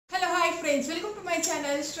friends, welcome to my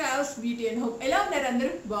channel Sravs Beauty and Home. ఎలా ఉన్నారు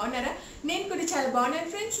అందరూ బాగున్నారా? నేను కూడా చాలా బాగున్నాను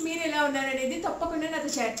ఫ్రెండ్స్. మీరు ఎలా ఉన్నారు అనేది తప్పకుండా నాతో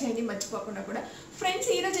షేర్ చేయండి మర్చిపోకుండా కూడా. ఫ్రెండ్స్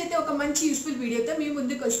ఈ రోజు అయితే ఒక మంచి యూస్ఫుల్ వీడియోతో మీ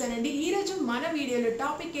ముందుకు వస్తానండి. ఈ రోజు మన వీడియోలో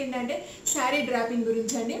టాపిక్ ఏంటంటే సారీ డ్రాపింగ్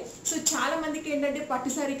గురించి అండి. సో చాలా మందికి ఏంటంటే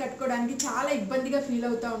పట్టు సారీ కట్టుకోవడానికి చాలా ఇబ్బందిగా ఫీల్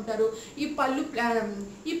అవుతూ ఉంటారు.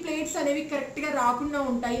 ఈ ప్లేట్స్ అనేవి కరెక్ట్ గా రాకుండా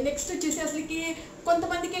ఉంటాయి. నెక్స్ట్ వచ్చేసి అసలుకి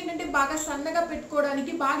కొంతమందికి ఏంటంటే బాగా సన్నగా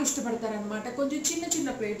పెట్టుకోవడానికి బాగా ఇష్టపడతారు అనమాట. కొంచెం చిన్న చిన్న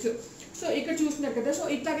ప్లేట్స్, సో ఇక్కడ చూస్తున్నారు కదా, సో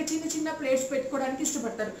ఇట్లాగే చిన్న చిన్న ప్లేట్స్ పెట్టుకోవడానికి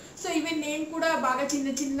ఇష్టపడతారు. సో ఈవెన్ నేను కూడా బాగా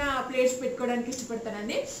చిన్న చిన్న ప్లేట్స్ పెట్టుకోవడానికి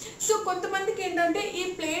ఇష్టపడతానండి. సో కొంతమందికి ఏంటంటే ఈ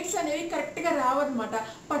ప్లేట్స్ అనేవి కరెక్ట్గా రావన్నమాట.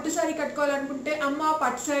 పట్టు సారీ కట్టుకోవాలనుకుంటే అమ్మ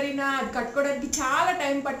పట్టు సారీనా అది కట్టుకోవడానికి చాలా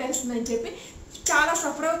టైం పట్టేస్తుందని చెప్పి చాలా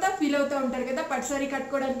సఫర్ ఫీల్ అవుతూ ఉంటారు కదా, పట్టు సారీ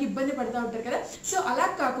కట్టుకోవడానికి ఇబ్బంది పడుతూ ఉంటారు కదా. సో అలా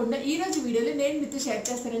కాకుండా ఈ రోజు వీడియోలో నేను మీతో షేర్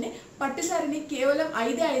చేస్తానని పట్టు సారీని కేవలం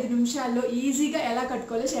 5 నిమిషాల్లో ఈజీగా ఎలా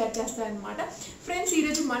కట్టుకోవాలో షేర్ చేస్తాను అనమాట. ఫ్రెండ్స్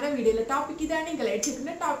ఈరోజు మన వీడియోలో టాపిక్ ఇదాన్ని ఇంకా లేట్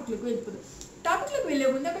చేయకుండా టాపిక్లోకి వెళ్ళిపోదు. టాపిక్లోకి వెళ్ళే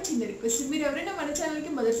ముందు ఒక చిన్న రిక్వెస్ట్, మీరు ఎవరైనా మన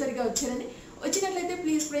ఛానల్కి మొదటిసారిగా వచ్చారని వచ్చినట్లయితే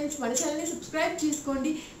ప్లీజ్ ఫ్రెండ్స్ మన ఛానల్ని సబ్స్క్రైబ్ చేసుకోండి.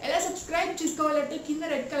 ఎలా సబ్స్క్రైబ్ చేసుకోవాలంటే కింద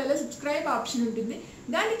రెడ్ కలర్లో సబ్స్క్రైబ్ ఆప్షన్ ఉంటుంది,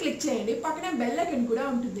 దాన్ని క్లిక్ చేయండి. పక్కన బెల్ ఐకాన్ కూడా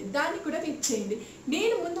ఉంటుంది, దాన్ని కూడా క్లిక్ చేయండి.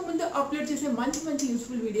 నేను ముందు అప్లోడ్ చేసే మంచి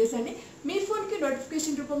యూస్ఫుల్ వీడియోస్ అన్ని మీ ఫోన్కి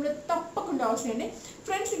నోటిఫికేషన్ రూపంలో తప్పకుండా వస్తాయండి.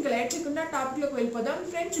 ఫ్రెండ్స్ ఇంకా లేట్ చేయకుండా టాపిక్లోకి వెళ్ళిపోదాం.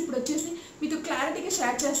 ఫ్రెండ్స్ ఇప్పుడు వచ్చేసి మీతో క్లారిటీగా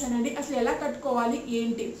షేర్ చేస్తానండి అసలు ఎలా కట్టుకోవాలి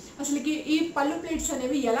ఏంటి, అసలుకి ఈ పళ్ళు ప్లేట్స్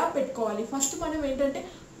అనేవి ఎలా పెట్టుకోవాలి. ఫస్ట్ మనం ఏంటంటే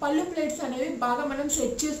పళ్ళు ప్లేట్స్ అనేవి బాగా మనం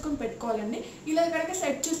సెట్ చేసుకొని పెట్టుకోవాలండి. ఇలా కనుక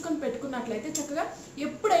సెట్ చేసుకొని పెట్టుకున్నట్లయితే చక్కగా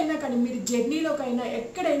ఎప్పుడైనా కానీ మీరు జర్నీలోకైనా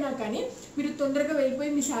ఎక్కడైనా కానీ మీరు తొందరగా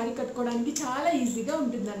వెళ్ళిపోయి మీ శారీ కట్టుకోవడానికి చాలా ఈజీగా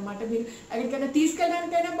ఉంటుంది అనమాట. మీరు ఎక్కడికైనా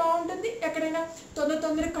తీసుకెళ్ళడానికైనా బాగుంటుంది, ఎక్కడైనా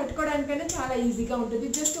తొందరగా కట్టుకోవడానికైనా చాలా ఈజీగా ఉంటుంది.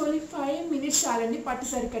 జస్ట్ ఓన్లీ 5 minutes చాలండి పట్టు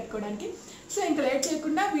శారీ కట్టుకోవడానికి. సో ఇంకా లేట్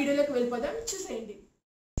చేయకుండా వీడియోలోకి వెళ్ళిపోదాం, చూసేయండి.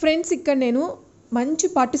 ఫ్రెండ్స్ ఇక్కడ నేను మంచి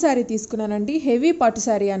పట్టు శారీ తీసుకున్నానండి, హెవీ పట్టు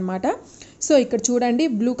శారీ అనమాట. సో ఇక్కడ చూడండి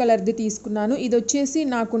బ్లూ కలర్ది తీసుకున్నాను. ఇది వచ్చేసి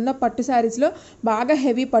నాకున్న పట్టు శారీస్లో బాగా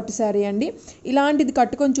హెవీ పట్టు శారీ అండి. ఇలాంటిది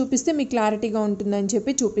కట్టుకొని చూపిస్తే మీకు క్లారిటీగా ఉంటుందని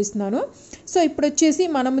చెప్పి చూపిస్తున్నాను. సో ఇప్పుడు వచ్చేసి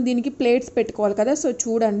మనం దీనికి ప్లేట్స్ పెట్టుకోవాలి కదా. సో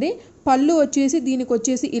చూడండి పళ్ళు వచ్చేసి దీనికి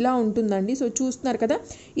వచ్చేసి ఇలా ఉంటుందండి. సో చూస్తున్నారు కదా,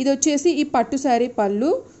 ఇది వచ్చేసి ఈ పట్టు శారీ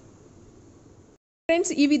పళ్ళు.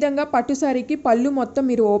 ఫ్రెండ్స్ ఈ విధంగా పట్టు శారీకి పళ్ళు మొత్తం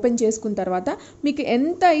మీరు ఓపెన్ చేసుకున్న తర్వాత మీకు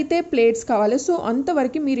ఎంత అయితే ప్లేట్స్ కావాలో సో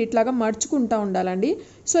అంతవరకు మీరు ఇట్లాగా మడుచుకుంటూ ఉండాలండి.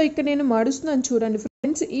 సో ఇక్కడ నేను మడుస్తున్నాను చూడండి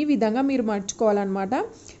ఫ్రెండ్స్, ఈ విధంగా మీరు మడుచుకోవాలన్నమాట.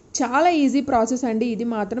 చాలా ఈజీ ప్రాసెస్ అండి ఇది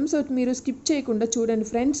మాత్రం. సో మీరు స్కిప్ చేయకుండా చూడండి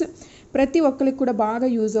ఫ్రెండ్స్, ప్రతి ఒక్కరికి కూడా బాగా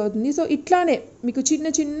యూజ్ అవుతుంది. సో ఇట్లానే మీకు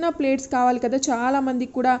చిన్న ప్లేట్స్ కావాలి కదా,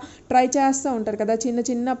 చాలామందికి కూడా ట్రై చేస్తూ ఉంటారు కదా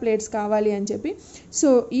చిన్న ప్లేట్స్ కావాలి అని చెప్పి. సో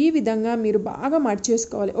ఈ విధంగా మీరు బాగా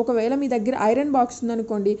మడిచేసుకోవాలి. ఒకవేళ మీ దగ్గర ఐరన్ బాక్స్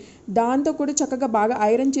ఉందనుకోండి, దాంతో కూడా చక్కగా బాగా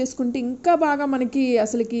ఐరన్ చేసుకుంటే ఇంకా బాగా మనకి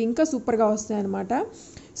అసలుకి ఇంకా సూపర్గా వస్తాయి అన్నమాట.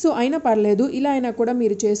 సో అయినా పర్లేదు, ఇలా అయినా కూడా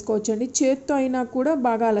మీరు చేసుకోవచ్చు అండి, చేత్తో అయినా కూడా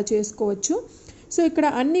బాగా అలా చేసుకోవచ్చు. సో ఇక్కడ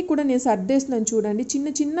అన్నీ కూడా నేను సర్దేస్తున్నాను చూడండి,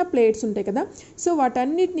 చిన్న ప్లేట్స్ ఉంటాయి కదా, సో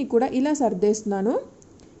వాటన్నిటిని కూడా ఇలా సర్దేస్తున్నాను.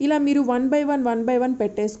 ఇలా మీరు 1 by 1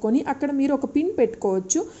 పెట్టేసుకొని అక్కడ మీరు ఒక పిన్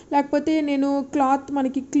పెట్టుకోవచ్చు, లేకపోతే నేను క్లాత్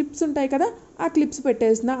మనకి క్లిప్స్ ఉంటాయి కదా ఆ క్లిప్స్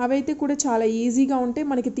పెట్టేసిన, అవైతే కూడా చాలా ఈజీగా ఉంటాయి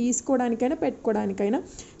మనకి తీసుకోవడానికైనా పెట్టుకోవడానికైనా.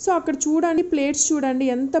 సో అక్కడ చూడండి ప్లేట్స్ చూడండి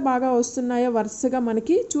ఎంత బాగా వస్తున్నాయో వరుసగా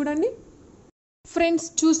మనకి చూడండి ఫ్రెండ్స్,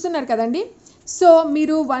 చూస్తున్నారు కదండి. సో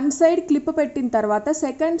మీరు 1 side క్లిప్ పెట్టిన తర్వాత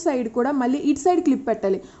సెకండ్ సైడ్ కూడా మళ్ళీ ఇటు సైడ్ క్లిప్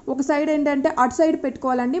పెట్టాలి. ఒక సైడ్ ఏంటంటే అటు సైడ్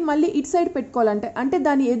పెట్టుకోవాలండి, మళ్ళీ ఇటు సైడ్ పెట్టుకోవాలంటే అంటే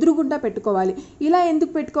దాన్ని ఎదురుగుండా పెట్టుకోవాలి. ఇలా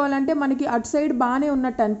ఎందుకు పెట్టుకోవాలంటే మనకి అటు సైడ్ బాగానే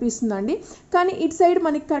ఉన్నట్టు అనిపిస్తుందండి, కానీ ఇటు సైడ్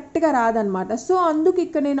మనకి కరెక్ట్గా రాదనమాట. సో అందుకు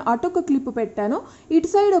ఇక్కడ నేను అటు ఒక క్లిప్ పెట్టాను,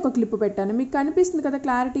 ఇటు సైడ్ ఒక క్లిప్ పెట్టాను, మీకు కనిపిస్తుంది కదా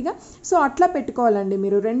క్లారిటీగా. సో అట్లా పెట్టుకోవాలండి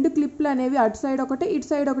మీరు. 2 క్లిప్లు అనేవి అటు సైడ్ ఒకటి ఇటు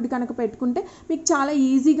సైడ్ ఒకటి కనుక పెట్టుకుంటే మీకు చాలా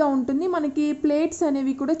ఈజీగా ఉంటుంది. మనకి ప్లేట్స్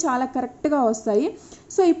అనేవి కూడా చాలా కరెక్ట్గా వస్తాయి.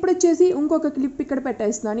 సో ఇప్పుడు వచ్చేసి ఇంకొక క్లిప్ ఇక్కడ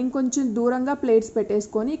పెట్టేస్తున్నాను, ఇంకొంచెం దూరంగా ప్లేట్స్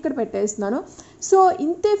పెట్టేసుకొని ఇక్కడ పెట్టేస్తున్నాను. సో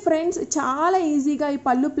ఇంతే ఫ్రెండ్స్, చాలా ఈజీగా ఈ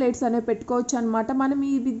పళ్ళు ప్లేట్స్ అనేవి పెట్టుకోవచ్చు అనమాట. మనం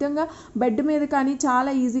ఈ విధంగా బెడ్ మీద కానీ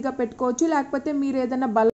చాలా ఈజీగా పెట్టుకోవచ్చు, లేకపోతే మీరు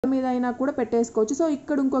ఏదైనా బల్ల మీద అయినా కూడా పెట్టేసుకోవచ్చు. సో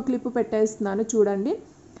ఇక్కడ ఇంకో క్లిప్ పెట్టేస్తున్నాను చూడండి,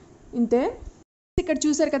 ఇంతే. ఇక్కడ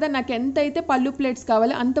చూసారు కదా నాకు ఎంత అయితే పళ్ళు ప్లేట్స్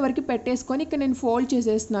కావాలో అంతవరకు పెట్టేసుకొని ఇక్కడ నేను ఫోల్డ్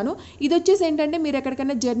చేసేస్తున్నాను. ఇది వచ్చేసి ఏంటంటే మీరు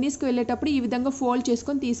ఎక్కడికైనా జర్నీస్కి వెళ్ళేటప్పుడు ఈ విధంగా ఫోల్డ్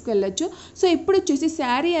చేసుకొని తీసుకెళ్ళచ్చు. సో ఇప్పుడు వచ్చేసి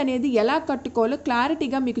శారీ అనేది ఎలా కట్టుకోవాలో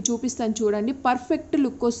క్లారిటీగా మీకు చూపిస్తాను చూడండి. పర్ఫెక్ట్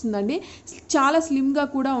లుక్ వస్తుందండి, చాలా స్లిమ్గా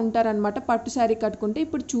కూడా ఉంటారనమాట పట్టు శారీ కట్టుకుంటే.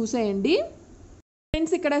 ఇప్పుడు చూసేయండి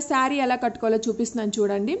ఫ్రెండ్స్, ఇక్కడ శారీ ఎలా కట్టుకోవాలో చూపిస్తున్నాను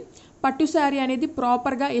చూడండి. పట్టు శారీ అనేది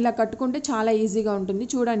ప్రాపర్గా ఇలా కట్టుకుంటే చాలా ఈజీగా ఉంటుంది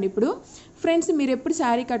చూడండి. ఇప్పుడు ఫ్రెండ్స్ మీరు ఎప్పుడు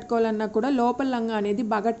శారీ కట్టుకోవాలన్నా కూడా లోపల లంగా అనేది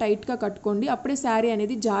బాగా టైట్గా కట్టుకోండి, అప్పుడే శారీ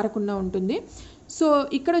అనేది జారకుండా ఉంటుంది. సో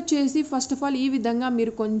ఇక్కడ వచ్చేసి ఫస్ట్ ఆఫ్ ఆల్ ఈ విధంగా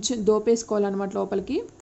మీరు కొంచెం దోపేసుకోవాలన్నమాట లోపలికి.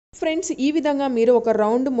 ఫ్రెండ్స్ ఈ విధంగా మీరు ఒక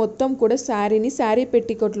రౌండ్ మొత్తం కూడా శారీ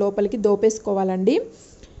పెట్టికోట్ లోపలికి దోపేసుకోవాలండి.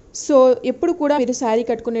 సో ఎప్పుడు కూడా మీరు శారీ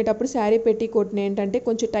కట్టుకునేటప్పుడు శారీ పెట్టికోట్ని ఏంటంటే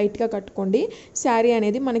కొంచెం టైట్గా కట్టుకోండి, శారీ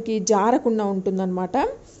అనేది మనకి జారకుండా ఉంటుందన్నమాట.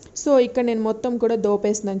 సో ఇక్కడ నేను మొత్తం కూడా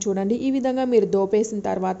దోపేస్తున్నాను చూడండి. ఈ విధంగా మీరు దోపేసిన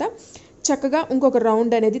తర్వాత చక్కగా ఇంకొక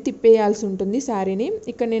రౌండ్ అనేది తిప్పేయాల్సి ఉంటుంది శారీని.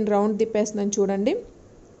 ఇక్కడ నేను రౌండ్ తిప్పేస్తున్నాను చూడండి.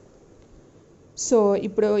 సో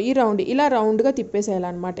ఇప్పుడు ఈ రౌండ్ ఇలా రౌండ్గా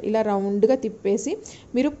తిప్పేసేయాలన్నమాట. ఇలా రౌండ్గా తిప్పేసి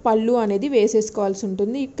మీరు పళ్ళు అనేది వేసేసుకోవాల్సి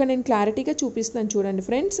ఉంటుంది. ఇక్కడ నేను క్లారిటీగా చూపిస్తున్నాను చూడండి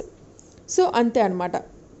ఫ్రెండ్స్. సో అంతే అనమాట,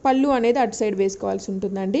 పళ్ళు అనేది అటు సైడ్ వేసుకోవాల్సి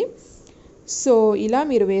ఉంటుందండి. సో ఇలా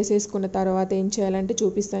మీరు వేసేసుకున్న తర్వాత ఏం చేయాలంటే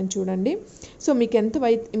చూపిస్తాను చూడండి. సో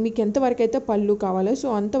మీకు ఎంతవరకు అయితే పళ్ళు కావాలో సో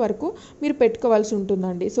అంతవరకు మీరు పెట్టుకోవాల్సి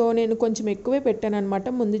ఉంటుందండి. సో నేను కొంచెం ఎక్కువే పెట్టాను అనమాట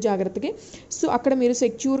ముందు జాగ్రత్తగా. సో అక్కడ మీరు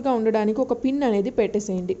సెక్యూర్గా ఉండడానికి ఒక పిన్ అనేది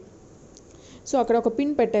పెట్టేసేయండి. సో అక్కడ ఒక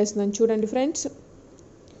పిన్ పెట్టేస్తున్నాను చూడండి ఫ్రెండ్స్.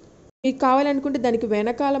 మీకు కావాలనుకుంటే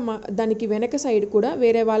దానికి వెనక సైడ్ కూడా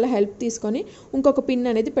వేరే వాళ్ళ హెల్ప్ తీసుకొని ఇంకొక పిన్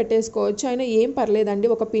అనేది పెట్టేసుకోవచ్చు. అయినా ఏం పర్లేదండి,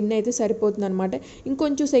 ఒక పిన్ అయితే సరిపోతుంది అనమాట.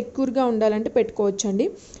 ఇంకొంచెం సెక్యూర్గా ఉండాలంటే పెట్టుకోవచ్చండి.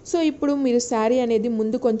 సో ఇప్పుడు మీరు శారీ అనేది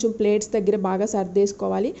ముందు కొంచెం ప్లేట్స్ దగ్గర బాగా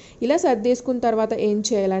సర్దేసుకోవాలి. ఇలా సర్దేసుకున్న తర్వాత ఏం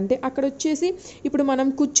చేయాలంటే అక్కడ వచ్చేసి ఇప్పుడు మనం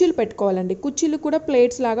కుర్చీలు పెట్టుకోవాలండి. కుర్చీలు కూడా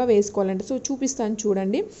ప్లేట్స్ లాగా వేసుకోవాలండి. సో చూపిస్తాను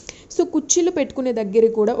చూడండి. సో కుర్చీలు పెట్టుకునే దగ్గర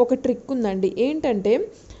కూడా ఒక ట్రిక్ ఉందండి. ఏంటంటే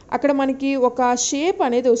అక్కడ మనకి ఒక షేప్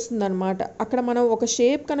అనేది వస్తుందన్నమాట. అక్కడ మనం ఒక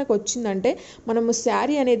షేప్ కనుక వచ్చిందంటే మనము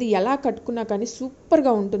శారీ అనేది ఎలా కట్టుకున్నా కానీ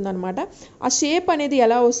సూపర్గా ఉంటుందన్నమాట. ఆ షేప్ అనేది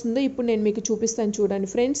ఎలా వస్తుందో ఇప్పుడు నేను మీకు చూపిస్తాను చూడండి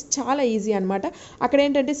ఫ్రెండ్స్. చాలా ఈజీ అనమాట. అక్కడ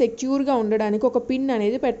ఏంటంటే సెక్యూర్గా ఉండడానికి ఒక పిన్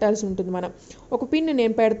అనేది పెట్టాల్సి ఉంటుంది. మనం ఒక పిన్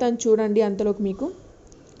నేను పెడతాను చూడండి అంతలోకి మీకు.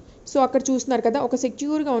 సో అక్కడ చూస్తున్నారు కదా, ఒక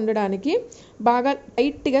సెక్యూర్గా ఉండడానికి బాగా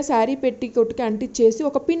టైట్గా శారీ పెట్టికొట్టుకి అంటించేసి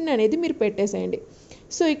ఒక పిన్ అనేది మీరు పెట్టేసేయండి.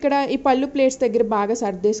 సో ఇక్కడ ఈ పళ్ళు ప్లేట్స్ దగ్గర బాగా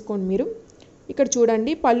సర్దేసుకోండి మీరు. ఇక్కడ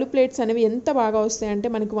చూడండి పళ్ళు ప్లేట్స్ అనేవి ఎంత బాగా వస్తాయంటే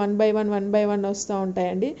మనకు 1 by 1 వస్తూ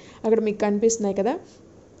ఉంటాయండి. అక్కడ మీకు కనిపిస్తున్నాయి కదా.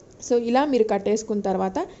 సో ఇలా మీరు కట్టేసుకున్న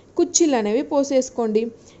తర్వాత కుర్చీలు అనేవి పోసేసుకోండి.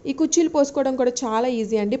 ఈ కుర్చీలు పోసుకోవడం కూడా చాలా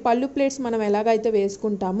ఈజీ అండి. పళ్ళు ప్లేట్స్ మనం ఎలాగైతే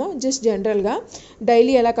వేసుకుంటామో జస్ట్ జనరల్గా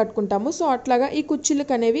డైలీ ఎలా కట్టుకుంటామో సో అట్లాగా ఈ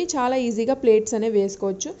కుర్చీలకు అనేవి చాలా ఈజీగా ప్లేట్స్ అనేవి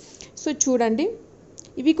వేసుకోవచ్చు. సో చూడండి,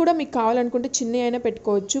 ఇవి కూడా మీకు కావాలనుకుంటే చిన్న అయినా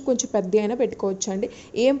పెట్టుకోవచ్చు, కొంచెం పెద్ద అయినా పెట్టుకోవచ్చు అండి.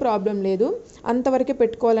 ఏం ప్రాబ్లం లేదు, అంతవరకే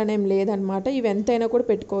పెట్టుకోవాలని ఏం లేదనమాట. ఇవి ఎంతైనా కూడా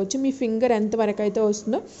పెట్టుకోవచ్చు. మీ ఫింగర్ ఎంతవరకు అయితే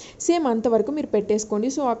వస్తుందో సేమ్ అంతవరకు మీరు పెట్టేసుకోండి.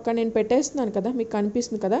 సో అక్కడ నేను పెట్టేస్తున్నాను కదా, మీకు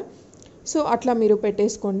కనిపిస్తుంది కదా. సో అట్లా మీరు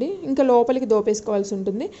పెట్టేసుకోండి. ఇంకా లోపలికి దోపేసుకోవాల్సి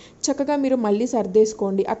ఉంటుంది. చక్కగా మీరు మళ్ళీ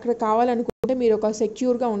సర్దేసుకోండి. అక్కడ కావాలనుకుంటే మీరు ఒక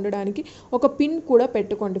సెక్యూర్గా ఉండడానికి ఒక పిన్ కూడా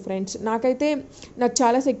పెట్టుకోండి ఫ్రెండ్స్. నాకు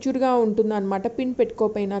చాలా సెక్యూర్గా ఉంటుంది అనమాట పిన్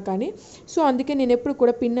పెట్టుకోకపోయినా కానీ. సో అందుకే నేను ఎప్పుడు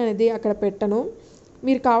కూడా పిన్ అనేది అక్కడ పెట్టను.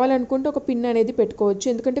 మీరు కావాలనుకుంటే ఒక పిన్ అనేది పెట్టుకోవచ్చు.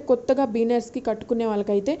 ఎందుకంటే కొత్తగా బీనర్స్కి కట్టుకునే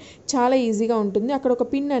వాళ్ళకైతే చాలా ఈజీగా ఉంటుంది. అక్కడ ఒక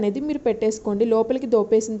పిన్ అనేది మీరు పెట్టేసుకోండి. లోపలికి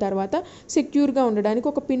దోపేసిన తర్వాత సెక్యూర్గా ఉండడానికి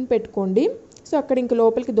ఒక పిన్ పెట్టుకోండి. సో అక్కడ ఇంక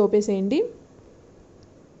లోపలికి దోపేసేయండి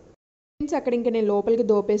ఫ్రెండ్స్. అక్కడ ఇంకా నేను లోపలికి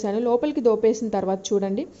దోపేసాను. లోపలికి దోపేసిన తర్వాత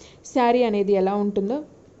చూడండి శారీ అనేది ఎలా ఉంటుందో.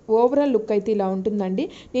 ఓవరాల్ లుక్ అయితే ఇలా ఉంటుందండి.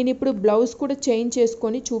 నేను ఇప్పుడు బ్లౌజ్ కూడా చేంజ్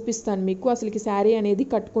చేసుకొని చూపిస్తాను మీకు. అసలుకి శారీ అనేది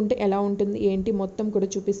కట్టుకుంటే ఎలా ఉంటుంది ఏంటి మొత్తం కూడా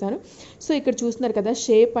చూపిస్తాను. సో ఇక్కడ చూస్తున్నారు కదా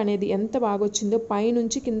షేప్ అనేది ఎంత బాగా వచ్చిందో.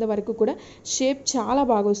 పైనుంచి కింద వరకు కూడా షేప్ చాలా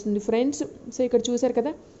బాగా వస్తుంది ఫ్రెండ్స్. సో ఇక్కడ చూసారు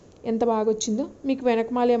కదా ఎంత బాగా వచ్చిందో. మీకు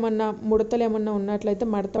వెనకమాల ఏమన్నా ముడతలు ఏమన్నా ఉన్నట్లయితే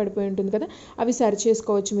మడత పడిపోయి ఉంటుంది కదా, అవి సరి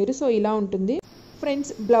చేసుకోవచ్చు మీరు. సో ఇలా ఉంటుంది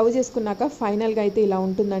ఫ్రెండ్స్. బ్లౌజ్ వేసుకున్నాక ఫైనల్గా అయితే ఇలా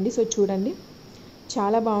ఉంటుందండి. సో చూడండి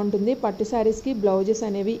చాలా బాగుంటుంది. పట్టు శారీస్కి బ్లౌజెస్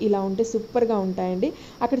అనేవి ఇలా ఉంటే సూపర్గా ఉంటాయండి.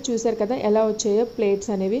 అక్కడ చూసారు కదా ఎలా వచ్చాయో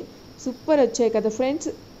ప్లేట్స్ అనేవి సూపర్ వచ్చాయి కదా ఫ్రెండ్స్.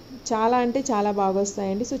 చాలా అంటే చాలా బాగా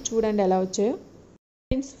వస్తాయండి. సో చూడండి ఎలా వచ్చాయో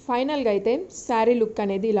ఫ్రెండ్స్. ఫైనల్గా అయితే శారీ లుక్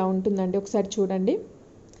అనేది ఇలా ఉంటుందండి. ఒకసారి చూడండి.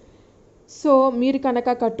 సో మీరు కనుక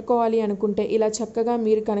కట్టుకోవాలి అనుకుంటే ఇలా చక్కగా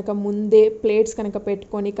మీరు కనుక ముందే ప్లేట్స్ కనుక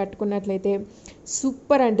పెట్టుకొని కట్టుకున్నట్లయితే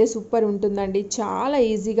సూపర్ అంటే సూపర్ ఉంటుందండి. చాలా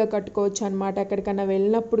ఈజీగా కట్టుకోవచ్చు అనమాట. ఎక్కడికన్నా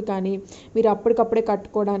వెళ్ళినప్పుడు కానీ మీరు అప్పటికప్పుడే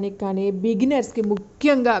కట్టుకోవడానికి కానీ, బిగినర్స్కి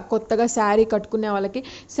ముఖ్యంగా కొత్తగా శారీ కట్టుకునే వాళ్ళకి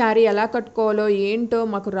శారీ ఎలా కట్టుకోవాలో ఏంటో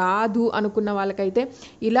మాకు రాదు అనుకున్న వాళ్ళకైతే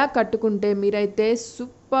ఇలా కట్టుకుంటే మీరైతే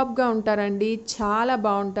సూపర్గా ఉంటారండి. చాలా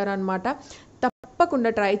బాగుంటారు అనమాట. తప్పకుండా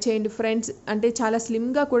ట్రై చేయండి ఫ్రెండ్స్. అంటే చాలా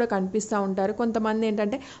స్లిమ్గా కూడా కనిపిస్తూ ఉంటారు. కొంతమంది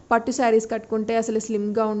ఏంటంటే పట్టు శారీస్ కట్టుకుంటే అసలు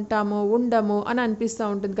స్లిమ్గా ఉండము అని అనిపిస్తూ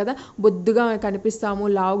ఉంటుంది కదా, బొద్దుగా కనిపిస్తాము,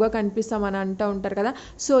 లావుగా కనిపిస్తాము అని అంటూ ఉంటారు కదా.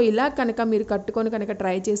 సో ఇలా కనుక మీరు కట్టుకొని కనుక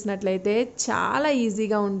ట్రై చేసినట్లయితే చాలా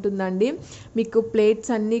ఈజీగా ఉంటుందండి. మీకు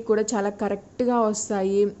ప్లేట్స్ అన్నీ కూడా చాలా కరెక్ట్గా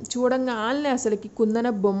వస్తాయి. చూడంగానే అసలుకి కుందన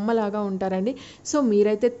బొమ్మలాగా ఉంటారండి. సో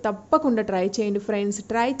మీరైతే తప్పకుండా ట్రై చేయండి ఫ్రెండ్స్.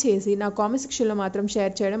 ట్రై చేసి నా కామెంట్ సెక్షన్లో మాత్రం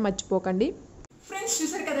షేర్ చేయడం మర్చిపోకండి. ఫ్రెండ్స్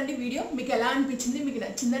చూసారు కదండి వీడియో, మీకు ఎలా అనిపించింది? మీకు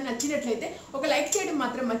నచ్చినట్లయితే ఒక లైక్ చేయడం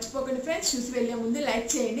మాత్రం మర్చిపోకండి ఫ్రెండ్స్. చూసి వెళ్ళే ముందు లైక్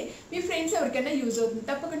చేయండి. మీ ఫ్రెండ్స్ ఎవరికైనా యూజ్ అవుతుంది,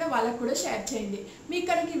 తప్పకుండా వాళ్ళకు కూడా షేర్ చేయండి. మీకు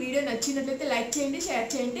కనుక ఈ వీడియో నచ్చినట్లయితే లైక్ చేయండి, షేర్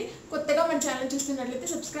చేయండి. కొత్తగా మన ఛానల్ చూస్తున్నట్లయితే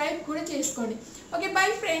సబ్స్క్రైబ్ కూడా చేసుకోండి. Okay, bye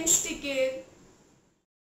friends, take care.